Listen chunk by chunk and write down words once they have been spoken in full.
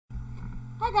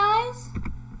Hi guys,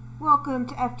 welcome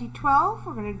to FD12.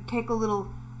 We're going to take a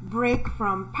little break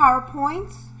from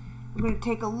PowerPoints. We're going to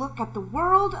take a look at the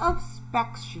world of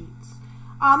spec sheets.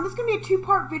 This is going to be a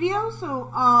two-part video,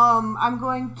 so I'm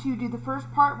going to do the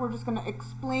first part. We're just going to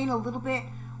explain a little bit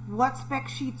what spec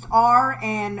sheets are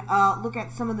and look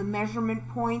at some of the measurement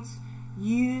points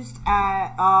used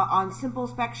on simple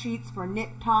spec sheets for knit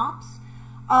tops.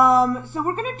 So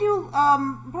we're going to do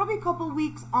probably a couple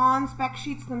weeks on spec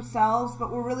sheets themselves,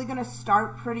 but we're really going to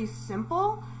start pretty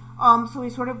simple so we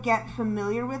sort of get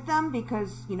familiar with them,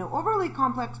 because overly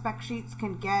complex spec sheets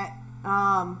can get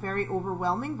very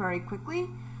overwhelming very quickly.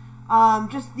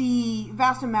 Just the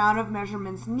vast amount of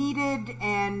measurements needed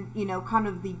and kind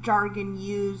of the jargon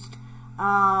used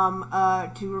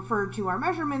to refer to our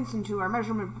measurements and to our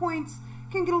measurement points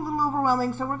can get a little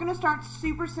overwhelming. So we're going to start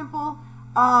super simple.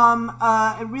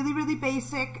 Really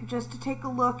basic, just to take a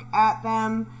look at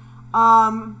them,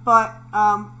 but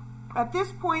at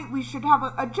this point we should have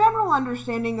a general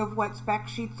understanding of what spec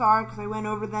sheets are, because I went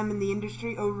over them in the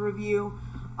industry overview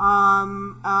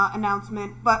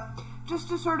announcement. But just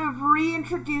to sort of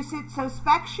reintroduce it, so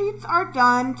spec sheets are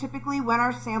done typically when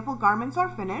our sample garments are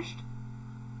finished,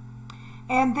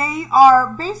 and they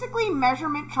are basically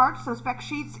measurement charts. So spec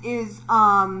sheets is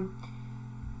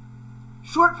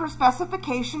short for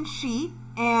specification sheet,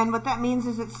 and what that means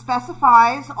is it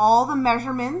specifies all the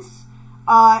measurements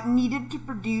needed to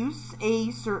produce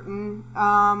a certain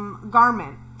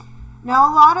garment. Now,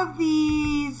 a lot of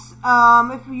these,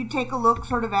 if you take a look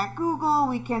sort of at Google,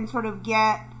 we can sort of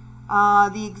get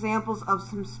the examples of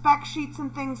some spec sheets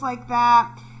and things like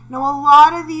that. Now, a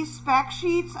lot of these spec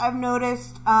sheets, I've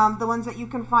noticed, the ones that you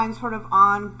can find sort of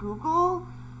on Google,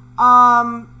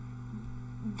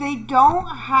 they don't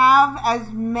have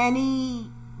as many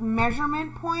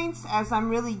measurement points as I'm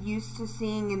really used to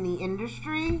seeing in the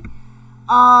industry.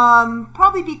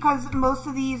 Probably because most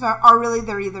of these are really,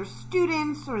 they're either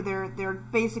students or they're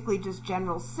basically just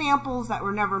general samples that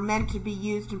were never meant to be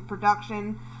used in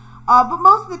production. But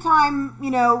most of the time,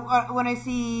 when I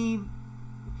see,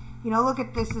 look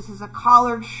at this, this is a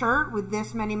collared shirt with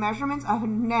this many measurements. I would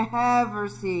never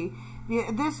see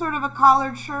this sort of a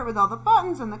collared shirt with all the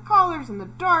buttons and the collars and the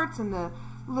darts and the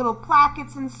little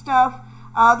plackets and stuff.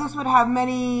 This would have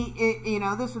many,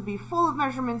 this would be full of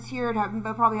measurements here. It'd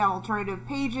probably have alternative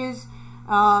pages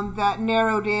that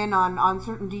narrowed in on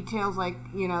certain details, like,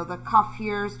 the cuff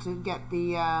here to get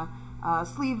the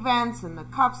sleeve vents and the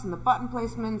cuffs and the button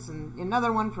placements, and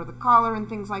another one for the collar and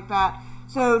things like that.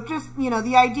 So just,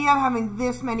 the idea of having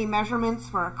this many measurements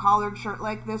for a collared shirt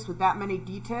like this with that many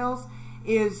details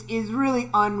is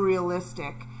really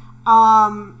unrealistic.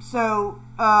 So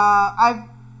I've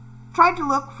tried to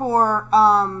look for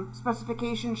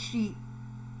specification sheet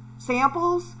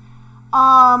samples,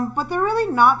 but there are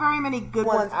really not very many good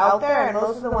ones out there, and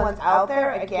most of the ones out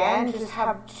there, again, just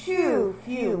have too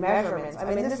few measurements. I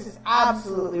mean, this is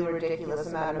absolutely ridiculous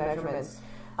amount of measurements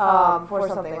for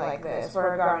something like this,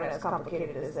 for a garment as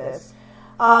complicated as this.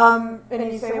 And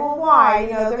then you say, well, why?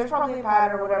 There's probably a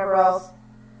pattern or whatever else.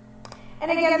 And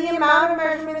again, the amount of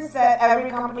measurements that every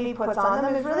company puts on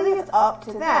them is really, it's up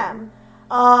to them.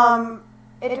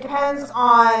 It depends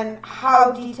on how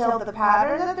detailed the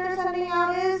pattern that they're sending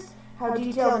out is, how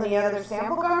detailed any other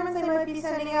sample garments they might be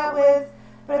sending out with.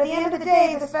 But at the end of the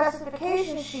day, the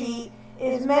specification sheet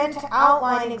is meant to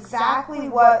outline exactly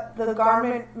what the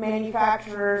garment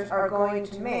manufacturers are going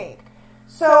to make.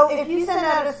 So if you send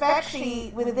out a spec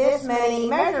sheet with this many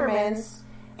measurements,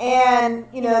 and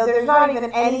there's not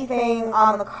even anything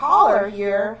on the collar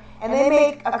here, and they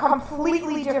make a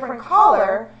completely different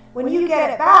collar, when you get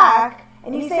it back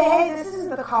and you say, hey, this isn't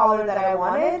the collar that I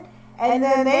wanted, and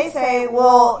then they say,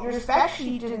 well, your spec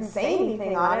sheet didn't say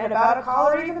anything on it about a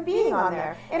collar even being on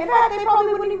there. In fact, they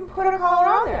probably wouldn't even put a collar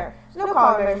on there. There's no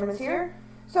collar measurements here.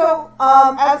 So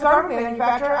as a garment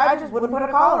manufacturer, I just wouldn't put a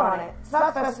collar on it. It's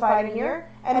not specified in here.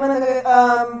 And when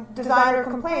the designer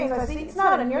complains, I see, it's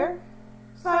not in here.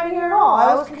 It's not in here at all.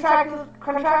 I was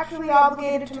contractually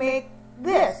obligated to make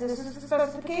this. This is the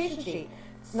specification sheet.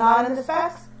 It's not in the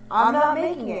specs. I'm not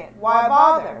making it. Why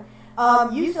bother?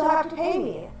 You still have to pay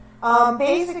me.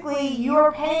 Basically,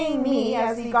 you're paying me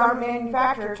as the garment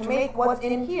manufacturer to make what's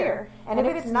in here. And if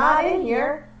it's not in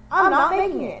here, I'm not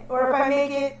making it. Or if I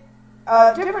make it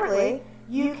differently,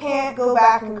 you can't go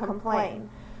back and complain.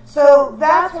 So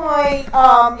that's why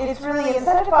it's really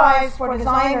incentivized for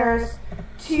designers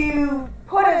to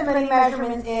put as many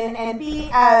measurements in and be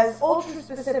as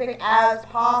ultra-specific as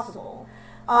possible.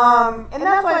 And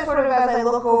that's why sort of as I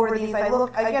look over these, I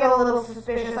get a little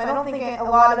suspicious. I don't think a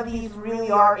lot of these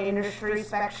really are industry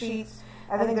spec sheets.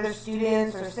 I think there's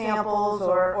students or samples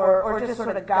or just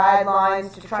sort of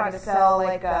guidelines to try to sell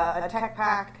like a tech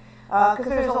pack. Because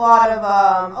there's a lot of,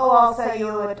 I'll sell you,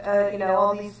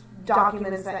 all these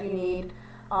documents that you need.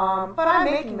 But I'm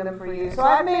making them for you. So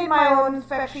I've made my own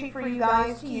spec sheet for you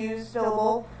guys to use,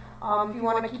 fillable. If you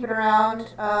want to keep it around,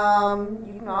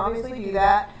 you can obviously do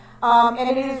that.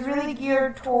 And it is really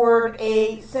geared toward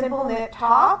a simple knit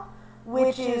top,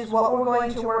 which is what we're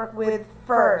going to work with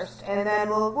first. And then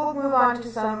we'll move on to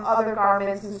some other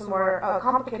garments and some more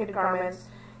complicated garments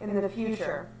in the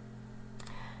future.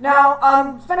 Now,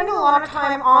 I'm spending a lot of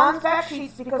time on spec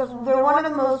sheets because they're one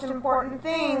of the most important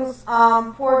things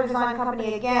for a design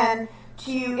company, again,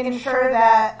 to ensure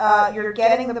that you're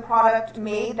getting the product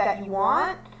made that you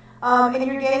want, and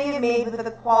you're getting it made with the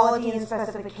quality and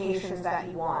specifications that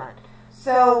you want.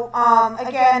 So,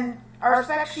 again, our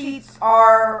spec sheets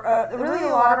are really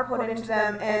a lot are put into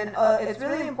them, and it's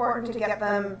really important to get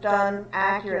them done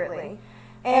accurately.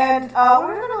 And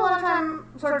we're going to spend a lot of time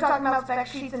sort of talking about spec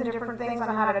sheets and different things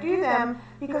on how to do them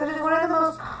because it is one of the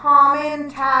most common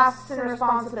tasks and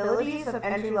responsibilities of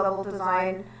entry-level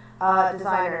designers.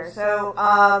 So,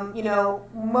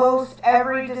 most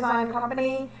every design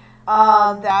company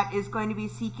that is going to be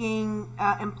seeking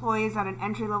employees at an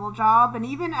entry-level job and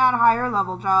even at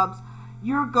higher-level jobs,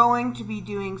 you're going to be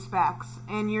doing specs,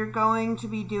 and you're going to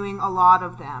be doing a lot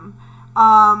of them.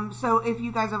 So if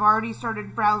you guys have already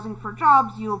started browsing for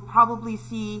jobs, you'll probably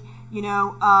see, in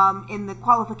the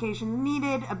qualifications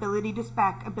needed, ability to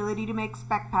spec, ability to make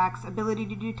spec packs, ability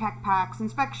to do tech packs, and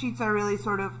spec sheets are really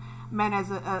sort of meant as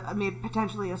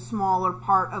potentially a smaller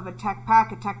part of a tech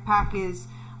pack. A tech pack is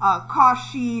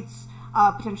cost sheets,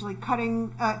 potentially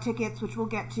cutting tickets, which we'll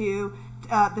get to,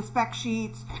 the spec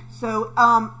sheets. So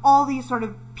all these sort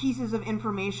of pieces of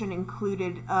information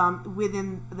included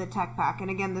within the tech pack. And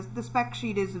again, the spec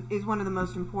sheet is one of the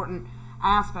most important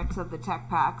aspects of the tech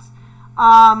packs.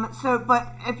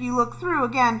 But if you look through,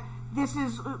 again, this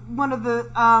is one of the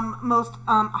most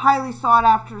highly sought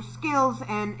after skills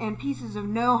and pieces of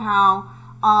know-how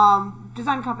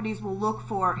design companies will look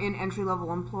for in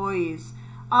entry-level employees.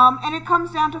 And it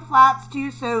comes down to flats too,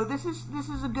 so this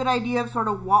is a good idea of sort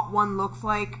of what one looks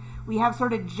like. We have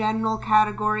sort of general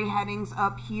category headings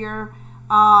up here.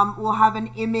 We'll have an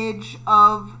image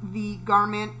of the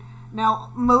garment.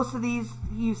 Now, most of these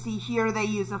you see here, they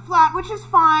use a flat, which is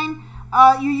fine.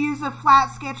 You use a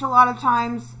flat sketch a lot of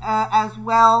times as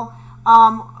well.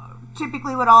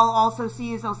 Typically what I'll also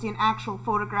see is I'll see an actual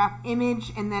photograph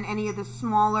image, and then any of the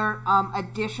smaller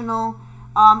additional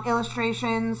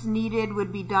illustrations needed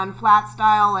would be done flat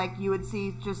style, like you would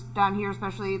see just down here.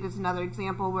 Especially, this is another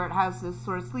example where it has this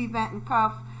sort of sleeve vent and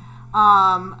cuff.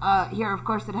 Here, of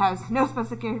course, it has no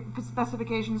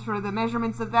specifications for the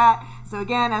measurements of that. So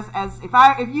again,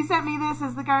 if you sent me this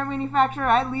as the garment manufacturer,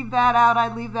 I'd leave that out.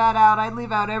 I'd leave that out. I'd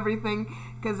leave out everything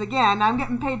because again, I'm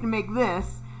getting paid to make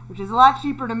this, which is a lot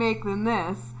cheaper to make than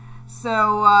this.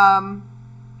 So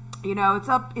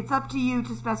it's up to you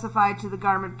to specify to the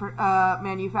garment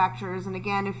manufacturers. And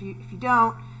again, if you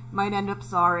don't, might end up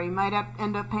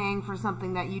end up paying for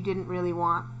something that you didn't really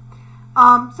want.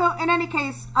 So in any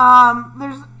case,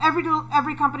 there's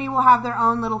every company will have their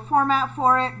own little format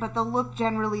for it, but they'll look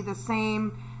generally the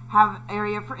same. Have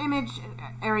area for image,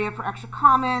 area for extra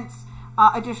comments,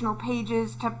 additional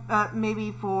pages to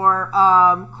maybe for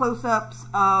close-ups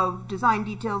of design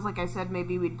details. Like I said,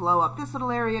 maybe we'd blow up this little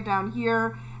area down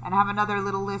here and have another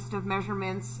little list of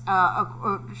measurements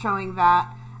showing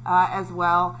that as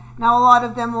well. Now, a lot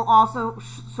of them will also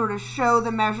sort of show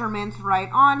the measurements right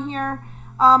on here.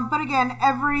 But again,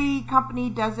 every company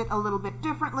does it a little bit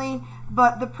differently,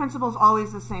 but the principle is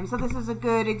always the same. So this is a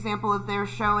good example of they're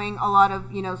showing a lot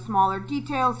of, smaller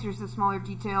details. Here's the smaller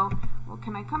detail. Well,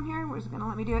 can I come here? Where's it going to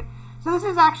let me do it? So this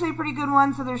is actually a pretty good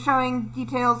one. So they're showing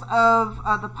details of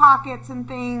the pockets and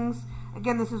things.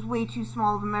 Again, this is way too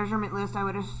small of a measurement list. I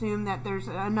would assume that there's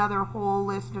another whole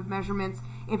list of measurements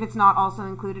if it's not also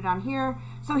included on here.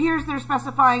 So they're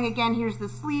specifying, again, here's the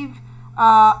sleeve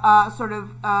cuff.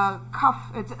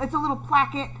 It's a little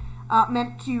placket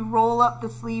meant to roll up the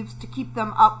sleeves to keep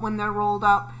them up when they're rolled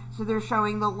up. So they're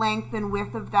showing the length and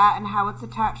width of that and how it's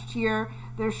attached here.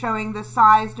 They're showing the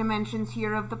size dimensions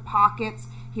here of the pockets.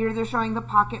 Here they're showing the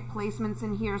pocket placements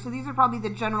in here. So these are probably the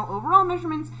general overall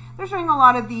measurements. They're showing a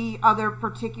lot of the other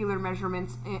particular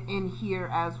measurements in here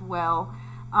as well.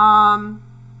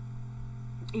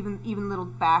 Even little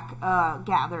back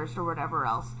gathers or whatever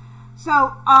else.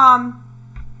 So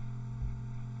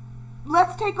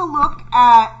let's take a look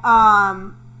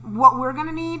at what we're going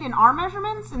to need in our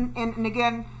measurements, and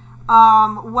again,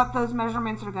 what those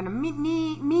measurements are going to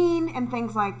mean and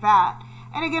things like that.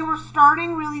 And again, we're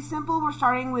starting really simple. We're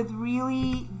starting with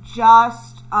really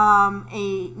just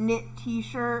a knit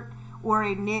t-shirt or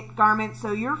a knit garment.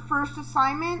 So your first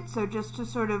assignment, so just to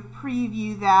sort of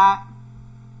preview that,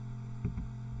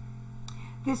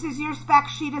 this is your spec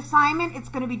sheet assignment. It's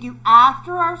going to be due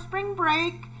after our spring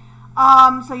break.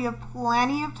 So you have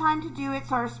plenty of time to do it.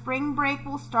 So our spring break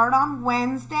will start on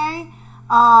Wednesday,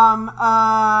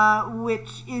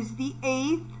 which is the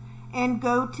 8th, and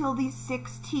go till the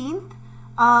 16th.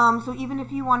 So even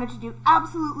if you wanted to do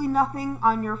absolutely nothing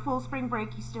on your full spring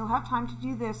break, you still have time to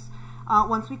do this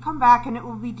once we come back, and it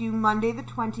will be due Monday the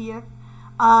 20th.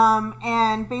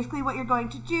 And basically what you're going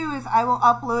to do is I will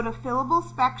upload a fillable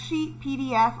spec sheet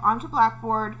PDF onto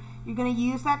Blackboard. You're going to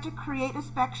use that to create a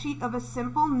spec sheet of a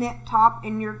simple knit top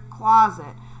in your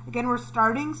closet. Again, we're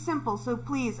starting simple, so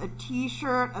please, a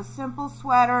t-shirt, a simple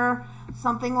sweater,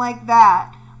 something like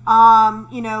that.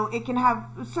 You know, it can have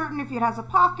certain, if it has a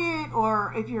pocket,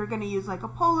 or if you're going to use like a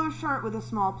polo shirt with a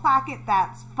small placket,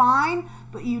 that's fine,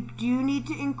 but you do need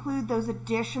to include those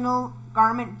additional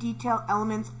garment detail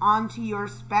elements onto your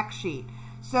spec sheet.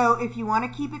 So if you want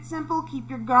to keep it simple, keep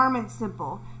your garment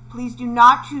simple. Please do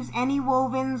not choose any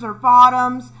wovens or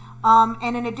bottoms,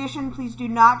 and in addition, please do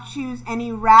not choose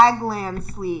any raglan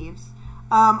sleeves.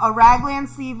 A raglan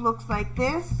sleeve looks like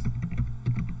this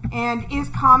and is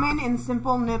common in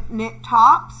simple knit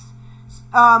tops,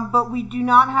 but we do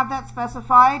not have that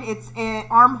specified. It's an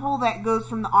armhole that goes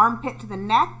from the armpit to the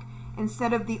neck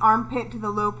instead of the armpit to the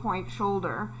low point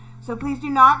shoulder. So please do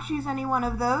not choose any one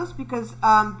of those, because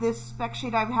this spec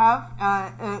sheet I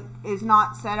have is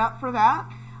not set up for that.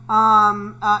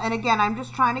 And again, I'm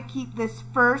just trying to keep this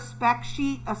first spec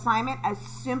sheet assignment as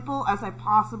simple as I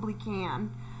possibly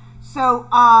can. So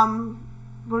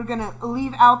we're going to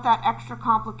leave out that extra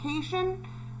complication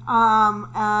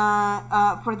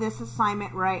for this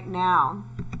assignment right now.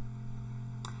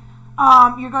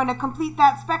 You're going to complete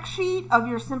that spec sheet of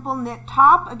your simple knit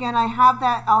top. Again, I'll have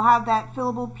that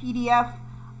fillable PDF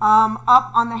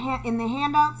up on in the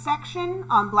handout section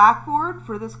on Blackboard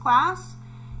for this class.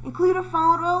 Include a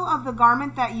photo of the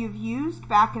garment that you've used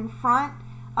back and front.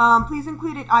 Please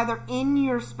include it either in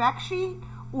your spec sheet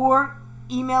or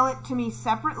email it to me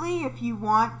separately if you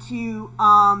want to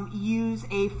use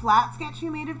a flat sketch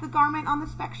you made of the garment on the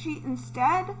spec sheet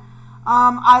instead.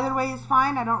 Either way is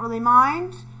fine. I don't really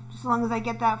mind, just as long as I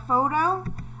get that photo.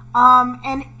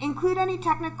 And include any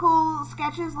technical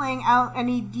sketches laying out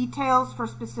any details for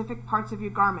specific parts of your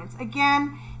garments.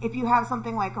 Again, if you have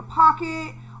something like a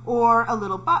pocket or a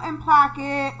little button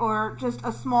placket or just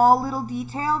a small little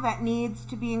detail that needs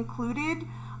to be included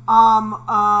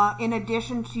in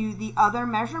addition to the other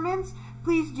measurements,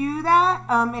 please do that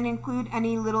and include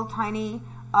any little tiny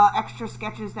extra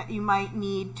sketches that you might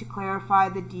need to clarify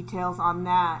the details on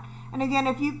that. And again,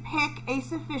 if you pick a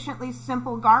sufficiently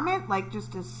simple garment, like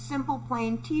just a simple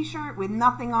plain t-shirt with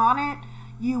nothing on it,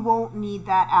 you won't need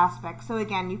that aspect. So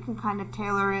again, you can kind of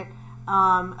tailor it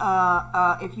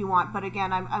if you want. But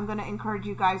again, I'm going to encourage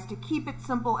you guys to keep it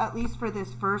simple, at least for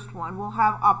this first one. We'll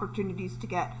have opportunities to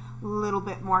get a little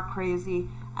bit more crazy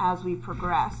as we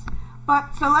progress.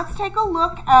 But so let's take a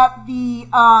look at the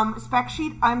spec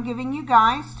sheet I'm giving you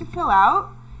guys to fill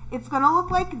out. It's going to look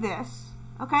like this,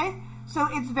 okay? So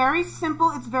it's very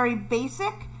simple, it's very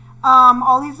basic.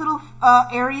 All these little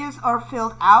areas are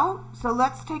filled out. So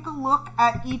let's take a look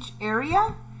at each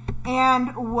area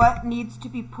and what needs to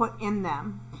be put in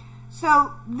them.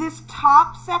 So this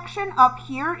top section up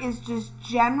here is just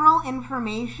general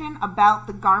information about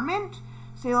the garment.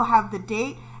 So you'll have the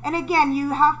date. And again,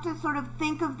 you have to sort of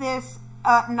think of this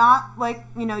not like,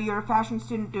 you know, you're a fashion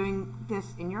student doing this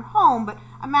in your home, but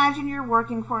imagine you're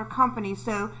working for a company.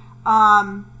 So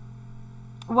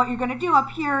what you're going to do up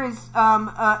here is,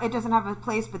 it doesn't have a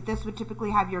place, but this would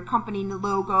typically have your company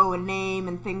logo and name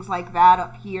and things like that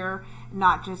up here,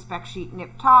 not just spec sheet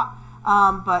knit top,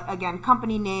 but again,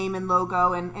 company name and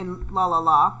logo and la la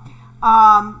la.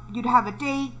 You'd have a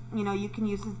date, you know, you can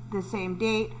use the same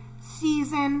date,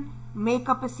 season, make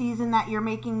up a season that you're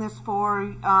making this for,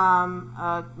 you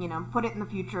know, put it in the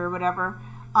future or whatever.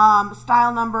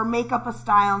 Style number, make up a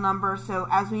style number. So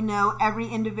as we know, every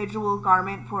individual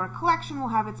garment for a collection will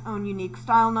have its own unique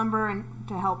style number and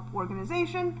to help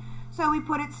organization. So we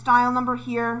put its style number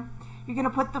here. You're going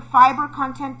to put the fiber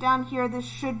content down here. This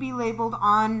should be labeled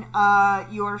on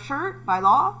your shirt by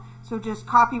law. So just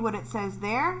copy what it says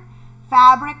there.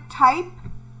 Fabric type.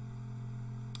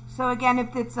 So again,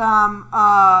 if it's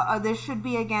this should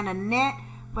be again a knit.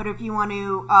 But if you want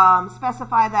to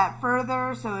specify that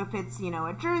further, so if it's, you know,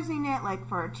 a jersey knit, like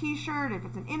for a t-shirt, if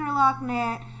it's an interlock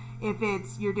knit, If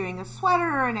it's you're doing a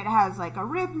sweater and it has like a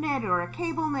rib knit or a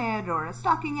cable knit or a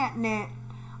stockingette knit,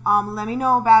 let me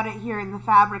know about it here in the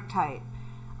fabric type.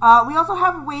 We also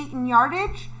have weight and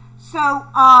yardage, so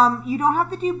you don't have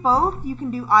to do both. You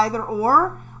can do either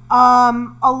or. A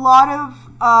lot of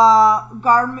a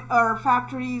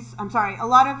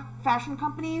lot of fashion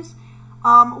companies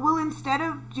will, instead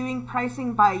of doing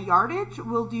pricing by yardage,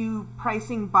 will do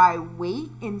pricing by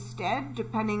weight instead,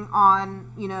 depending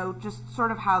on, you know, just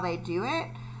sort of how they do it.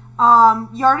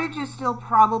 Yardage is still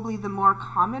probably the more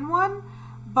common one,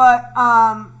 but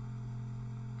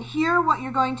here what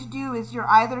you're going to do is you're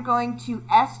either going to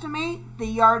estimate the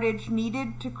yardage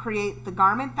needed to create the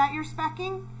garment that you're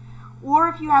speccing, or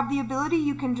if you have the ability,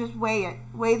 you can just weigh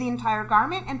the entire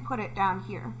garment and put it down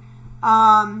here.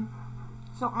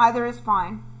 So either is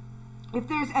fine. If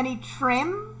there's any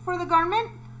trim for the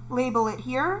garment, label it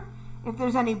here. If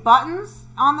there's any buttons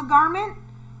on the garment,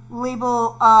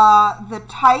 label the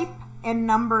type and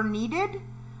number needed,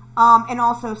 and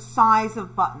also size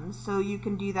of buttons. So you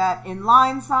can do that in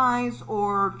line size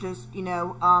or just, you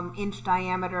know, inch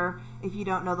diameter if you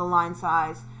don't know the line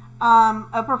size.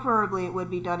 Preferably it would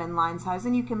be done in line size,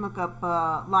 and you can look up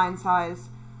line size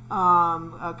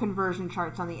conversion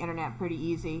charts on the internet pretty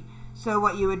easy. So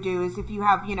what you would do is, if you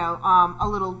have, you know, a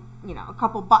little, you know, a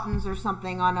couple buttons or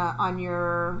something on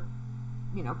your,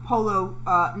 you know, polo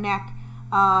neck,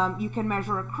 you can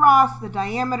measure across the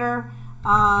diameter.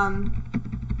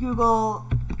 Google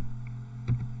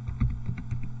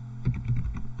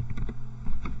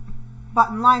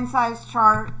button line size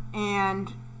chart,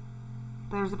 and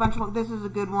there's a bunch of, this is a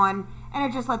good one, and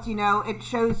it just lets you know, it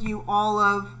shows you all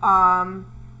of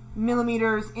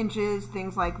millimeters, inches,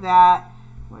 things like that.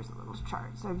 Where's the little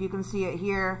chart? So if you can see it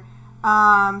here.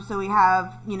 So we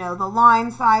have, you know, the line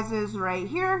sizes right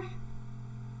here,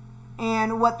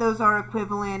 and what those are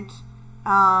equivalent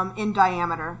in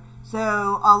diameter.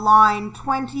 So a line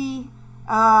 20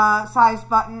 size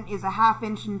button is a 1/2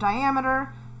 inch in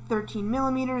diameter, 13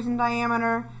 millimeters in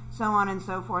diameter, so on and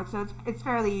so forth. So it's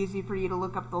fairly easy for you to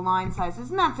look up the line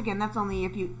sizes, and that's only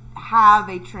if you have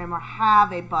a trim or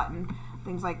have a button,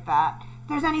 things like that. If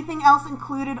there's anything else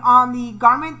included on the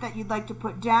garment that you'd like to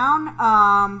put down,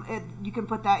 you can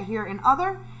put that here in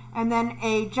other, and then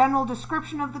a general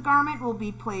description of the garment will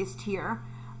be placed here.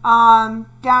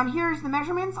 Down here is the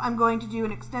measurements. I'm going to do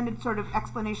an extended sort of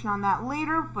explanation on that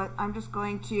later, but I'm just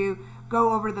going to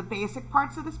go over the basic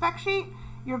parts of the spec sheet.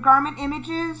 Your garment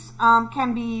images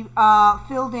can be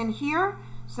filled in here.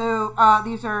 So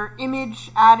these are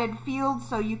image added fields,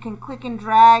 so you can click and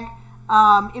drag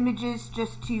images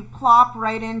just to plop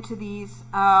right into these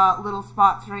little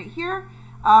spots right here.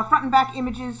 Front and back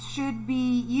images should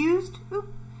be used. Oop.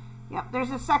 Yep,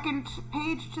 there's a second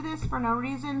page to this for no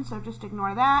reason, so just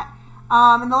ignore that.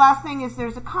 And the last thing is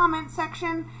there's a comment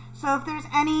section. So if there's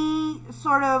any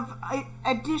sort of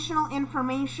additional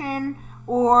information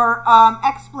or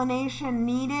explanation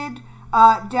needed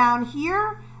down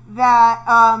here that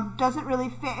doesn't really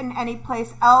fit in any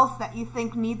place else that you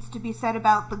think needs to be said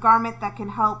about the garment that can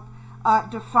help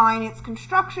define its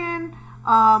construction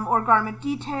or garment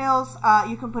details,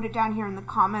 you can put it down here in the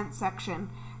comment section.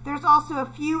 There's also a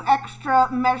few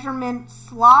extra measurement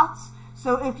slots,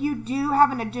 so if you do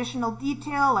have an additional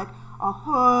detail like a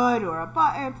hood or a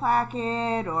button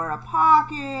placket or a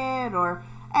pocket or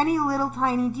any little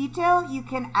tiny detail, you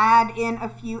can add in a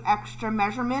few extra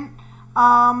measurement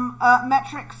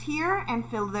metrics here and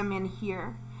fill them in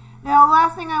here. Now, the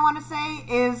last thing I want to say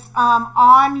is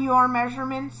on your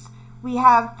measurements, we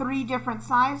have 3 different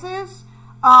sizes.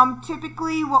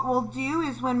 Typically what we'll do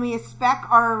is when we spec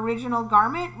our original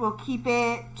garment, we'll keep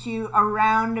it to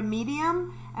around a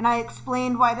medium, and I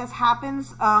explained why this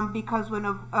happens because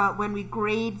when we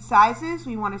grade sizes,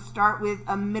 we want to start with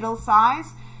a middle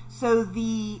size, so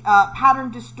the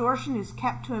pattern distortion is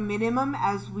kept to a minimum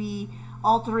as we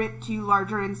alter it to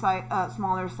larger and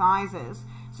smaller sizes.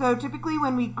 So typically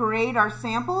when we grade our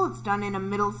sample, it's done in a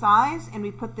middle size, and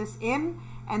we put this in,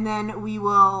 and then we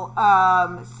will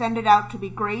send it out to be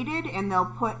graded, and they'll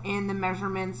put in the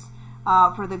measurements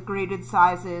for the graded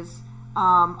sizes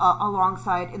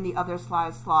alongside in the other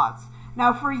size slots.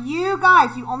 Now for you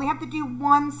guys, you only have to do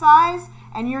one size,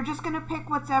 and you're just going to pick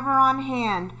what's ever on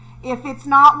hand. If it's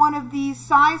not one of these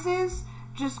sizes,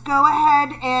 just go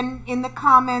ahead and in the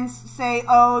comments say,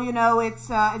 oh, you know, it's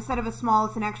instead of a small,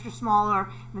 it's an extra small, or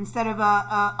instead of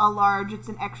a large, it's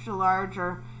an extra large,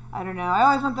 or I don't know. I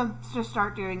always want them to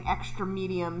start doing extra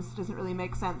mediums. Doesn't really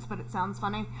make sense, but it sounds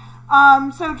funny.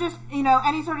 So just, you know,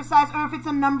 any sort of size, or if it's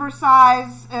a number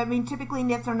size, I mean, typically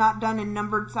knits are not done in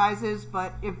numbered sizes,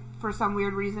 but if for some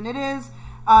weird reason it is,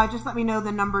 just let me know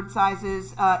the numbered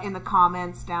sizes in the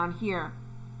comments down here.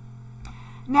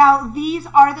 Now, these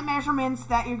are the measurements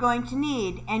that you're going to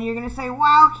need. And you're going to say,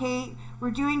 wow, Kate,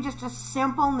 we're doing just a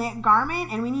simple knit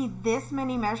garment and we need this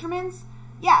many measurements.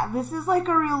 Yeah, this is like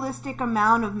a realistic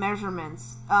amount of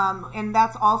measurements. And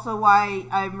that's also why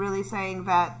I'm really saying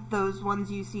that those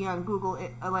ones you see on Google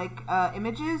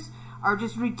images are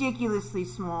just ridiculously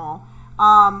small.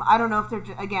 I don't know if they're,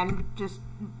 again, just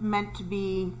meant to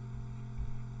be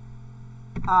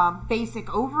basic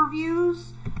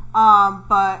overviews,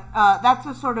 but that's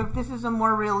a sort of, this is a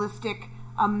more realistic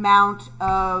amount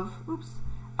of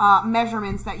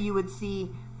measurements that you would see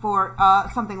for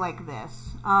something like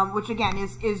this, which again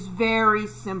is very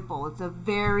simple. It's a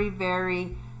very,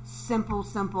 very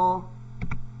simple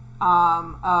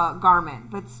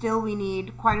garment, but still we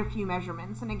need quite a few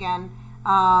measurements. And again,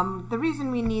 the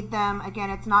reason we need them, again,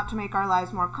 it's not to make our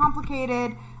lives more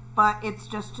complicated, but it's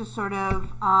just to sort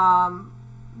of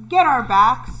get our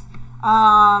backs.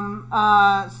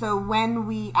 So when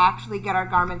we actually get our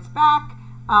garments back,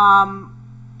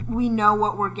 we know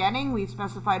what we're getting. We've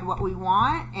specified what we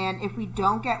want, and if we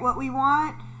don't get what we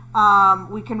want,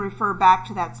 we can refer back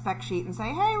to that spec sheet and say,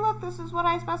 hey, look, this is what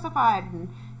I specified, and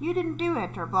you didn't do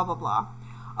it, or blah, blah, blah.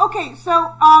 Okay,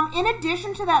 so in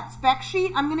addition to that spec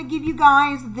sheet, I'm going to give you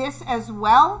guys this as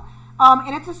well.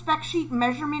 And it's a spec sheet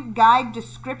measurement guide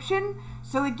description.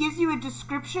 So it gives you a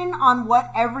description on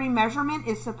what every measurement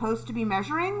is supposed to be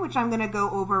measuring, which I'm going to go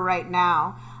over right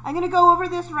now. I'm going to go over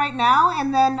this right now,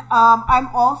 and then I'm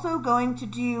also going to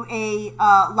do a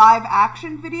live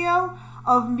action video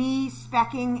of me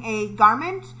speccing a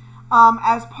garment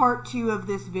as part 2 of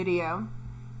this video.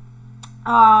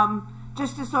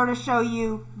 Just to sort of show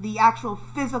you the actual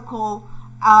physical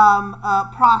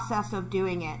process of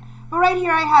doing it. But right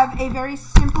here I have a very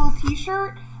simple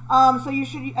t-shirt, so you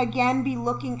should again be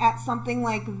looking at something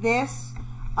like this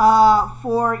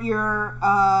for your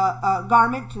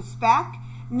garment to spec.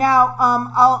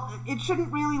 Now, it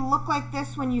shouldn't really look like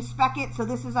this when you spec it, so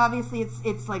this is obviously,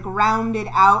 it's like rounded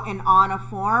out and on a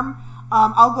form.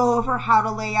 I'll go over how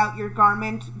to lay out your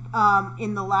garment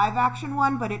in the live action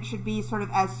one, but it should be sort of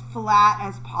as flat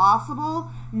as possible.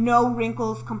 No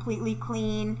wrinkles, completely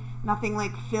clean, nothing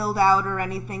like filled out or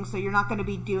anything. So you're not going to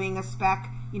be doing a spec,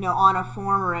 you know, on a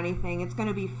form or anything. It's going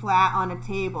to be flat on a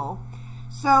table.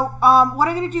 So what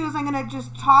I'm going to do is I'm going to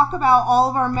just talk about all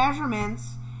of our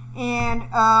measurements and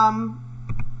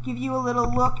give you a little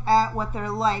look at what they're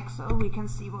like so we can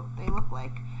see what they look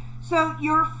like. So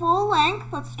your full length,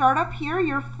 let's start up here.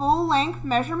 Your full length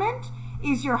measurement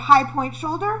is your high point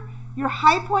shoulder. Your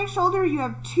high point shoulder, you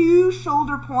have 2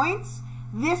 shoulder points.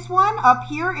 This one up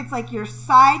here, it's like your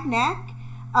side neck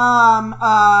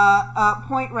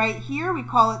point right here. We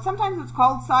call it, sometimes it's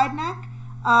called side neck,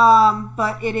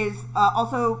 but it is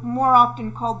also more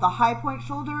often called the high point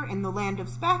shoulder in the land of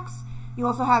specs. You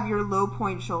also have your low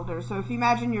point shoulder. So if you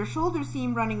imagine your shoulder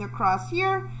seam running across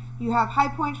here, you have high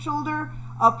point shoulder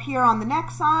up here on the neck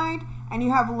side, and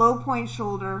you have low point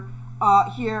shoulder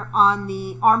here on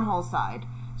the armhole side.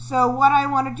 So what I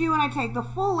want to do when I take the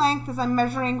full length is I'm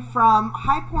measuring from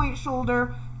high point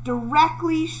shoulder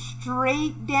directly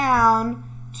straight down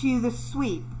to the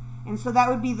sweep. And so that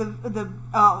would be the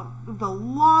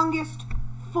longest,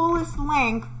 fullest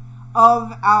length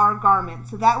of our garment.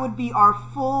 So that would be our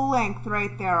full length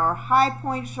right there, our high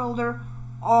point shoulder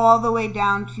all the way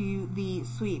down to the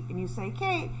sweep. And you say,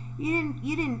 Kate, you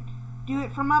didn't do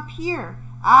it from up here.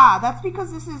 Ah, that's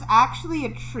because this is actually a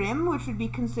trim, which would be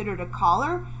considered a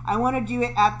collar. I want to do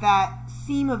it at that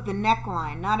seam of the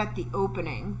neckline, not at the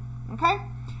opening, okay?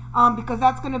 Because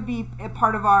that's going to be a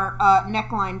part of our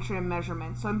neckline trim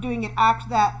measurement. So I'm doing it at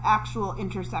that actual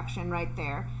intersection right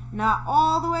there. Not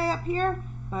all the way up here,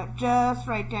 but just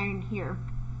right down here.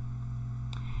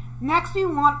 Next, we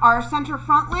want our center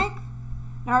front length.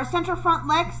 Now our center front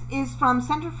length is from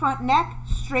center front neck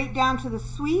straight down to the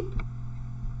sweep.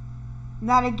 And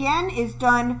that again is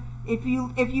done, if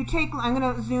you take, I'm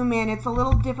going to zoom in, it's a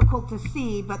little difficult to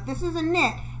see, but this is a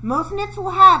knit. Most knits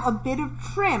will have a bit of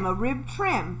trim, a rib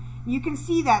trim. You can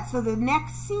see that. So the neck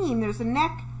seam, there's a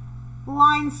neck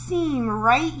line seam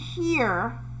right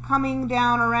here coming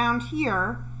down around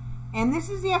here. And this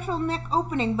is the actual neck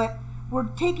opening, but we're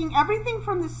taking everything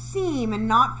from the seam and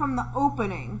not from the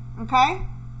opening, okay?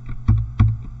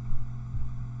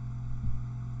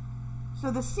 So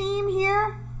the seam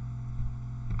here,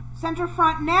 center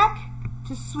front neck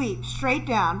to sweep, straight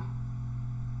down.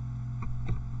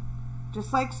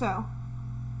 Just like so.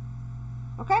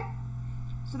 Okay?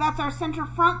 So that's our center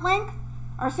front length.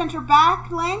 Our center back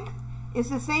length is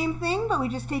the same thing, but we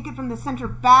just take it from the center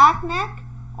back neck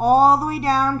all the way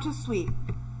down to sweep.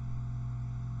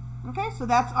 Okay, so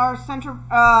that's our center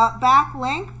back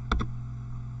length.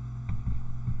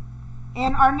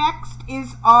 And our next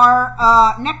is our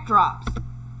neck drops.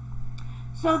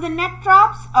 So the neck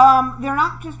drops, they're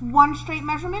not just one straight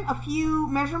measurement. A few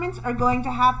measurements are going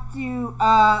to have to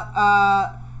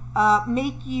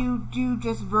make you do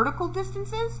just vertical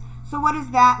distances. So what does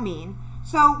that mean?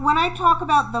 So when I talk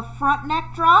about the front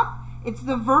neck drop, it's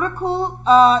the vertical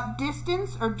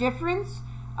distance or difference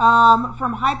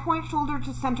from high point shoulder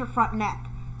to center front neck.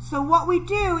 So what we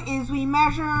do is we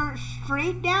measure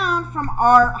straight down from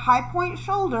our high point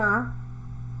shoulder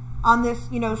on this,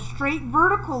 straight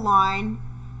vertical line,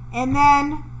 and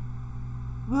then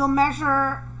we'll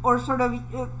measure or sort of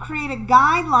create a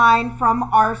guideline from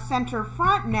our center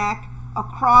front neck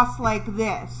across like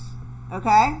this,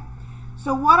 okay?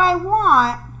 So what I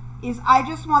want is I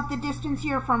just want the distance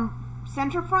here from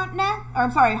center front neck, or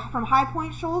I'm sorry, from high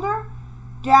point shoulder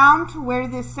down to where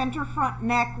this center front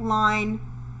neck line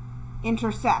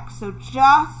intersects. So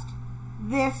just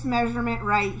this measurement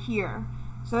right here.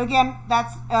 So again,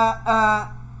 that's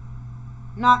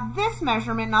not this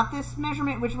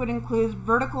measurement, which would include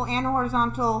vertical and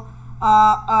horizontal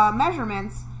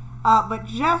measurements, but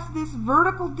just this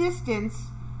vertical distance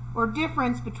or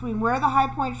difference between where the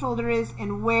high point shoulder is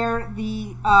and where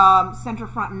the center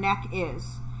front neck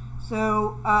is.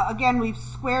 So again, we've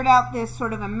squared out this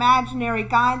sort of imaginary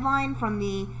guideline from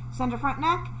the center front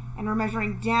neck, and we're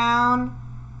measuring down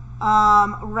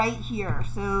right here.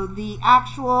 So the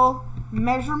actual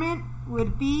measurement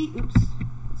would be, oops,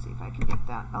 let's see if I can get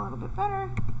that a little bit better.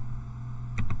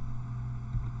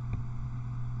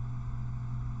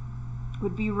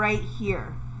 Would be right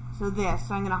here. So this,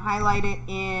 so I'm going to highlight it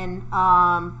in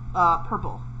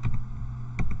purple.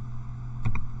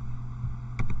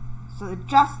 So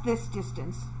just this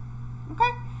distance.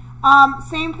 Okay.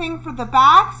 Same thing for the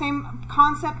back, same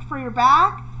concept for your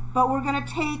back, but we're going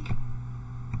to take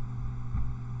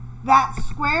that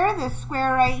square, this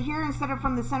square right here, instead of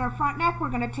from the center front neck, we're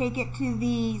going to take it to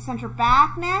the center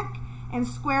back neck and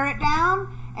square it down.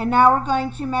 And now we're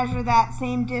going to measure that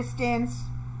same distance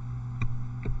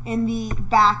in the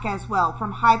back as well,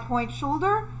 from high point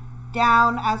shoulder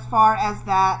down as far as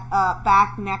that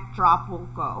back neck drop will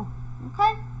go.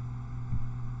 Okay?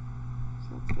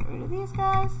 So let's get rid of these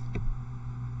guys.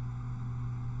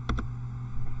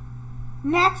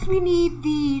 Next, we need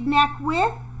the neck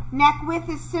width. Neck width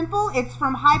is simple. It's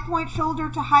from high point shoulder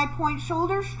to high point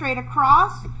shoulder, straight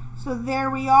across. So there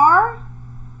we are.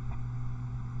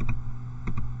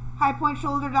 High point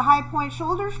shoulder to high point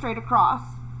shoulder, straight across.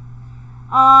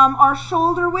 Our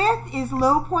shoulder width is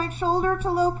low point shoulder to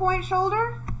low point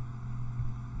shoulder.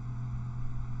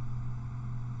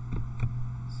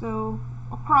 So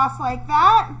across like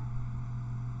that.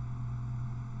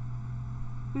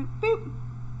 Boop, boop.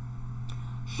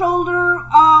 Shoulder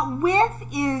width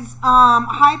is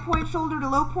high point shoulder to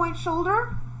low point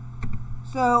shoulder.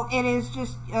 So it is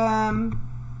just that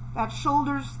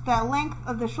length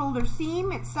of the shoulder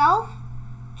seam itself,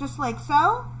 just like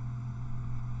so.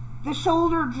 The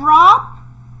shoulder drop,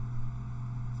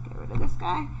 let's get rid of this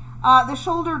guy. The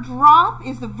shoulder drop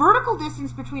is the vertical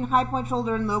distance between high point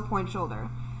shoulder and low point shoulder.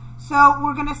 So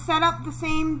we're going to set up the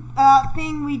same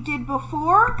thing we did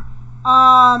before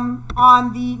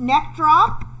on the neck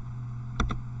drop.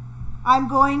 I'm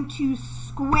going to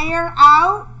square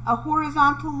out a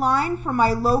horizontal line from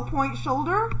my low point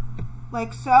shoulder,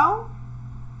 like so.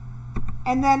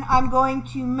 And then I'm going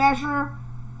to measure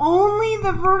only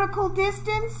the vertical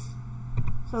distance.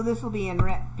 So this will be in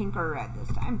red, pink or red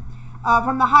this time.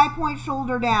 From the high point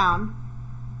shoulder down.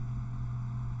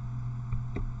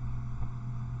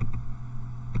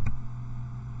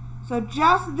 So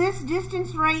just this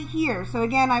distance right here. So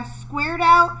again, I've squared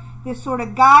out this sort of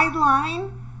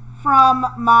guideline from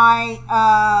my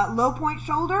low point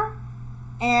shoulder,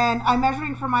 and I'm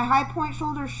measuring from my high point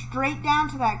shoulder straight down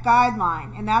to that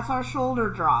guideline, and that's our shoulder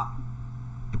drop.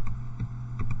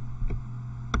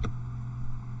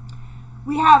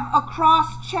 We have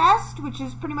across chest, which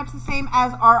is pretty much the same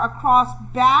as our across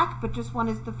back, but just one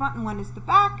is the front and one is the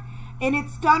back. And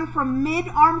it's done from mid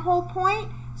armhole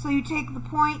point. So you take the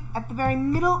point at the very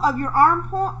middle of your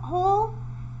armhole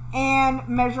and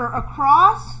measure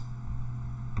across,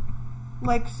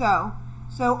 like so.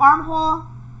 So armhole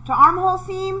to armhole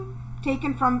seam,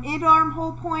 taken from mid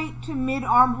armhole point to mid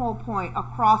armhole point,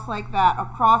 across like that,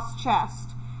 across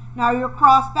chest. Now your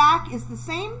across back is the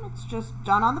same, it's just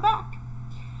done on the back.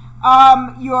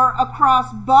 Your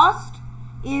across bust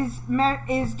is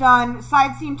done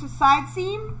side seam to side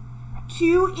seam,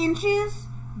 2 inches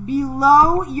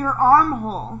below your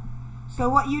armhole. So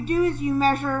what you do is you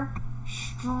measure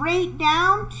straight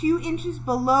down 2 inches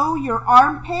below your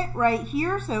armpit right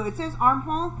here. So it says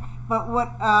armhole, but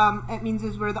what it means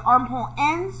is where the armhole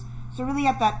ends. So really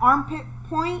at that armpit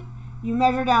point, you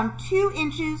measure down 2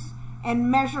 inches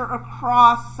and measure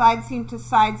across side seam to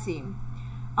side seam.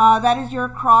 That is your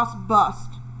across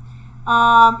bust.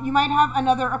 You might have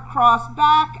another across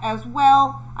back as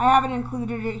well. I haven't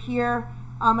included it here.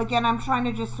 Again, I'm trying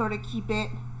to just sort of keep it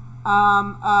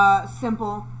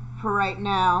simple for right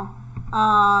now.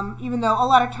 Even though a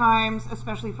lot of times,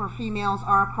 especially for females,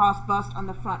 our across bust on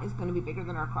the front is going to be bigger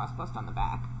than our across bust on the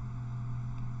back.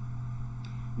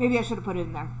 Maybe I should have put it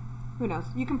in there. Who knows?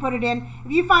 You can put it in.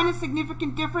 If you find a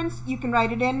significant difference, you can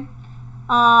write it in.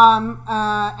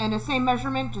 And the same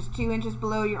measurement, just 2 inches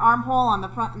below your armhole on the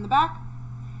front and the back.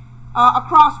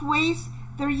 Across waist,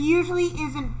 there usually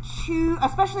isn't too,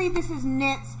 especially if this is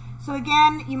knits. So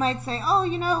again, you might say, oh,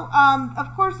 you know,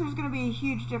 of course there's going to be a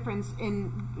huge difference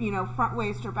in, you know, front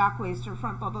waist or back waist or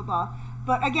front blah, blah, blah.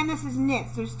 But again, this is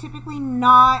knits. There's typically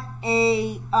not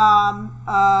a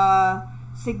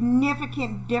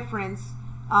significant difference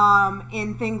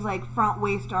in things like front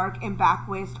waist arc and back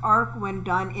waist arc when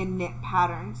done in knit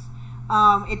patterns.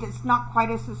 It is not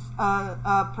quite as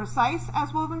precise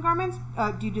as woven garments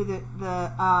due to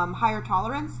the higher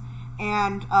tolerance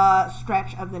and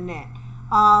stretch of the knit.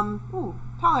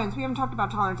 Tolerance. We haven't talked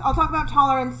about tolerance. I'll talk about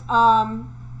tolerance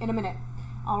in a minute.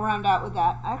 I'll round out with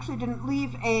that. I actually didn't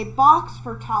leave a box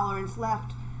for tolerance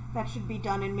left. That should be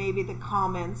done in maybe the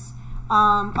comments.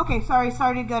 Okay, sorry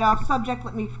to get off subject.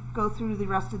 Let me go through the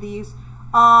rest of these.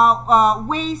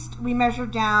 Waist, we measure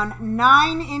down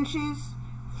 9 inches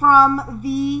from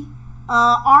the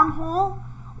armhole.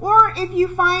 Or if you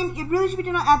find, it really should be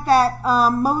done at that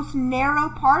most narrow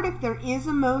part, if there is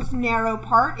a most narrow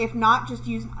part. If not, just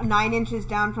use 9 inches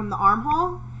down from the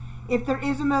armhole. If there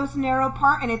is a most narrow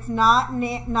part and it's not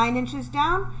 9 inches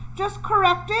down, just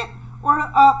correct it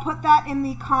or put that in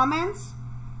the comments.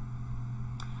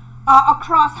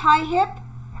 Across high hip,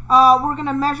 we're going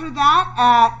to measure that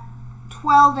at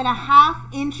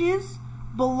 12.5 inches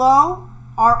below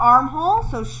our armhole.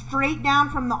 So straight down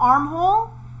from the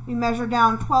armhole, we measure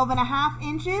down 12.5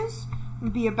 inches.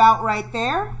 Would be about right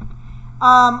there.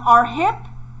 Our hip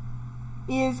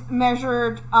is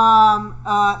measured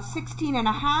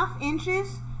 16.5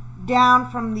 inches down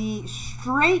from the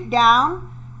straight down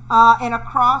and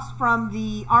across from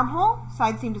the armhole,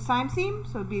 side seam to side seam.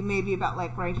 So it'd be maybe about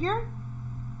like right here.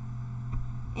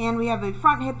 And we have a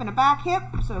front hip and a back hip,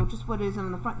 so just what is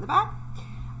in the front and the back.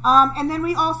 And then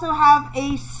we also have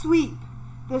a sweep.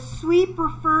 The sweep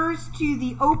refers to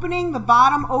the opening, the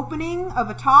bottom opening of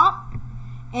a top,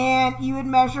 and you would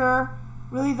measure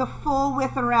really the full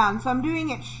width around. So I'm doing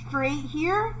it straight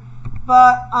here,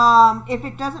 but if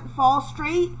it doesn't fall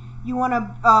straight, you want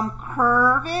to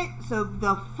curve it, so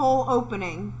the full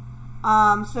opening.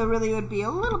 So really it would be a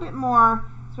little bit more,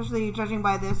 especially judging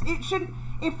by this. It should,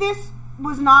 if this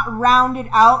was not rounded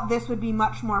out, this would be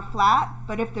much more flat,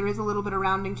 but if there is a little bit of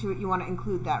rounding to it, you want to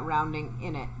include that rounding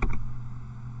in it.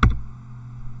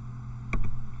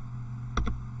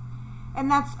 And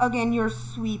that's, again, your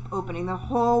sweep opening, the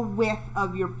whole width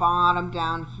of your bottom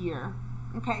down here.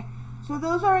 Okay, so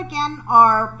those are, again,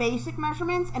 our basic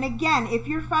measurements. And again, if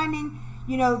you're finding,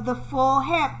 you know, the full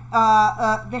hip,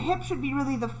 the hip should be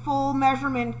really the full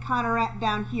measurement kind of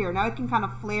down here. Now it can kind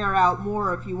of flare out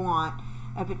more if you want.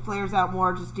 If it flares out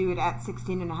more, just do it at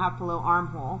 16.5 below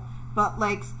armhole. But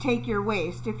like, take your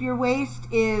waist. If your waist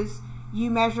is, you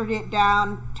measured it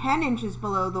down 10 inches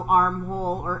below the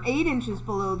armhole, or 8 inches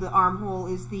below the armhole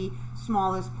is the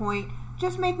smallest point,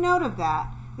 just make note of that.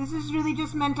 This is really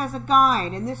just meant as a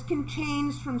guide, and this can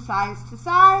change from size to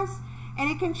size, and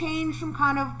it can change from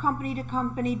kind of company to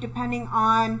company depending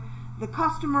on the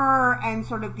customer and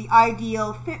sort of the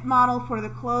ideal fit model for the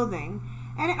clothing.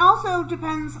 And it also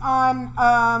depends on,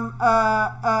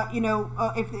 you know,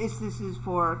 if this is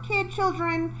for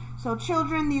children. So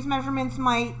children, these measurements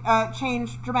might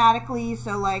change dramatically.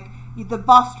 So like the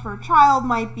bust for a child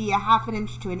might be 1/2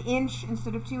 inch to 1 inch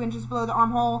instead of 2 inches below the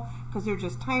armhole because they're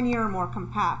just tinier and more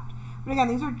compact. But again,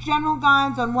 these are general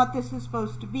guides on what this is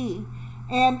supposed to be.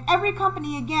 And every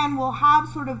company, again, will have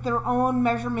sort of their own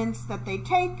measurements that they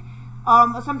take,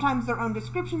 sometimes their own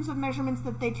descriptions of measurements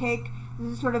that they take.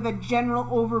 This is sort of a general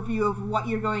overview of what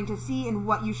you're going to see and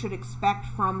what you should expect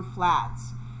from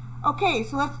flats. Okay,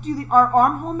 so let's do our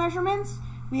armhole measurements.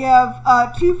 We have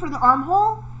 2 for the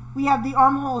armhole. We have the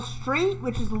armhole straight,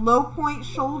 which is low point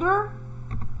shoulder.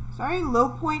 Low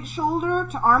point shoulder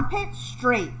to armpit,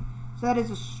 straight. So that is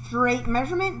a straight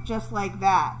measurement, just like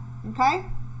that. Okay?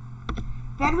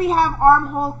 Then we have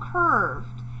armhole curved.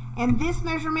 And this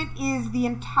measurement is the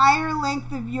entire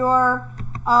length of your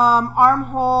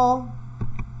armhole,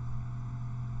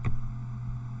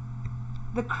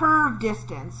 the curve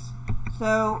distance.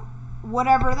 So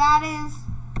whatever that is,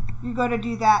 you're going to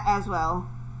do that as well.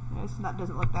 That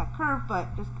doesn't look that curved,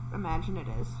 but just imagine it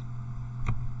is.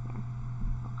 There.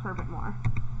 I'll curve it more.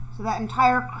 So that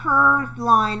entire curved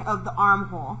line of the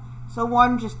armhole. So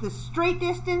one, just the straight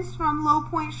distance from low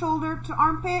point shoulder to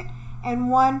armpit, and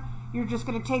one, you're just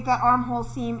going to take that armhole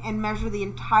seam and measure the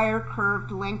entire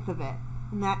curved length of it.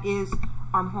 And that is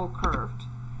armhole curved.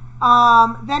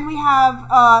 Then we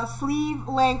have sleeve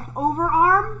length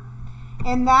overarm,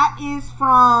 and that is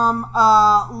from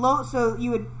low, so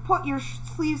you would put your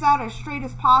sleeves out as straight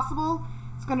as possible.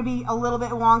 It's going to be a little bit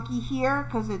wonky here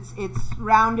because it's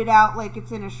rounded out like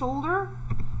it's in a shoulder,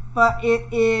 but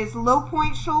it is low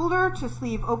point shoulder to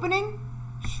sleeve opening,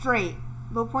 straight.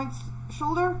 Low point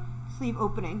shoulder, sleeve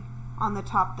opening on the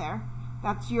top there.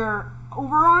 That's your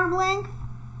overarm length.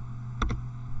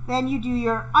 Then you do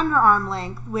your underarm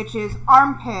length, which is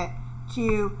armpit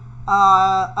to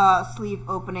sleeve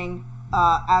opening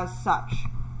as such.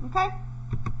 Okay?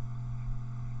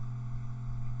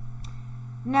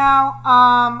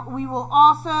 Now, we will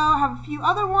also have a few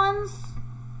other ones.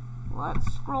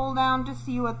 Let's scroll down to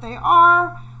see what they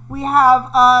are. We have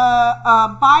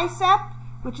a bicep,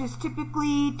 which is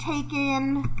typically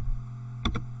taken.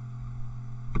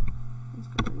 Let's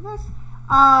go to this.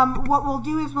 What we'll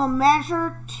do is we'll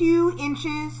measure 2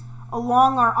 inches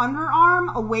along our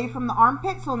underarm away from the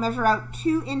armpit. So we'll measure out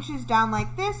 2 inches down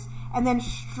like this, and then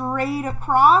straight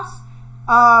across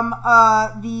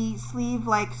the sleeve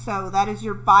like so. That is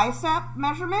your bicep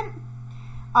measurement.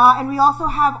 And we also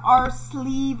have our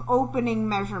sleeve opening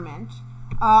measurement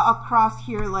across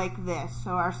here like this.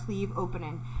 So our sleeve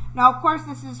opening. Now, of course,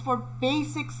 this is for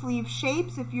basic sleeve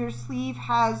shapes. If your sleeve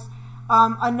has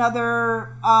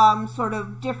another sort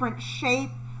of different shape,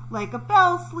 like a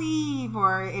bell sleeve,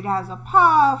 or it has a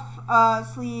puff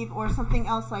sleeve, or something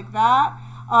else like that,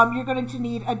 you're going to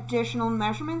need additional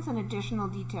measurements and additional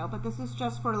detail. But this is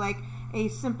just for like a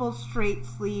simple straight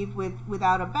sleeve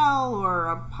without a bell or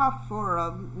a puff or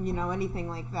a, anything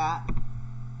like that.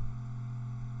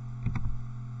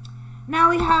 Now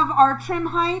we have our trim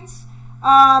heights.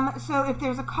 So if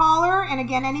there's a collar, and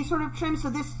again, any sort of trim, so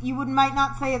this, you might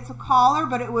not say it's a collar,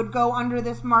 but it would go under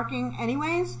this marking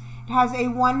anyways. It has a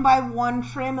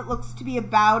 1x1 trim. It looks to be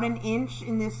about 1 inch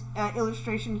in this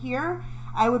illustration here.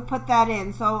 I would put that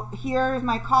in. So here is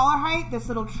my collar height, this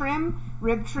little trim,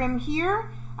 rib trim here.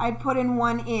 I'd put in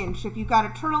 1 inch. If you've got a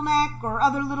turtleneck or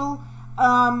other little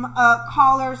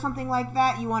collar or something like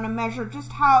that, you want to measure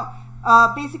just how,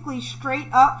 basically straight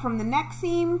up from the neck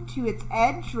seam to its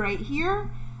edge right here.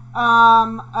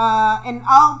 And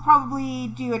I'll probably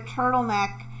do a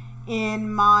turtleneck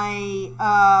in my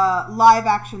live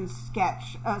action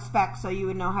sketch spec, so you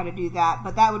would know how to do that,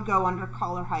 but that would go under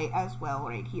collar height as well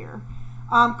right here.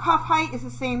 Cuff height is the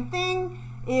same thing,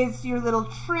 is your little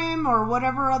trim or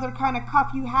whatever other kind of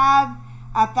cuff you have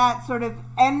at that sort of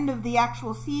end of the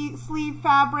actual sleeve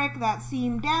fabric, that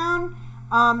seam down.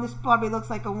 This probably looks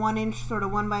like a 1 inch sort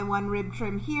of 1x1 rib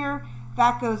trim here.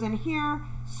 That goes in here.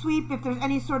 Sweep, if there's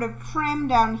any sort of trim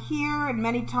down here, and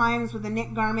many times with a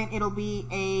knit garment it'll be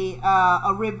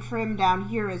a rib trim down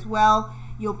here as well.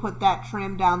 You'll put that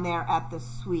trim down there at the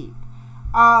sweep.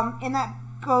 And that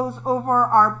goes over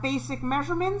our basic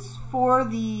measurements for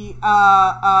the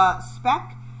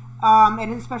spec,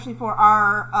 and especially for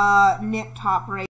our knit top right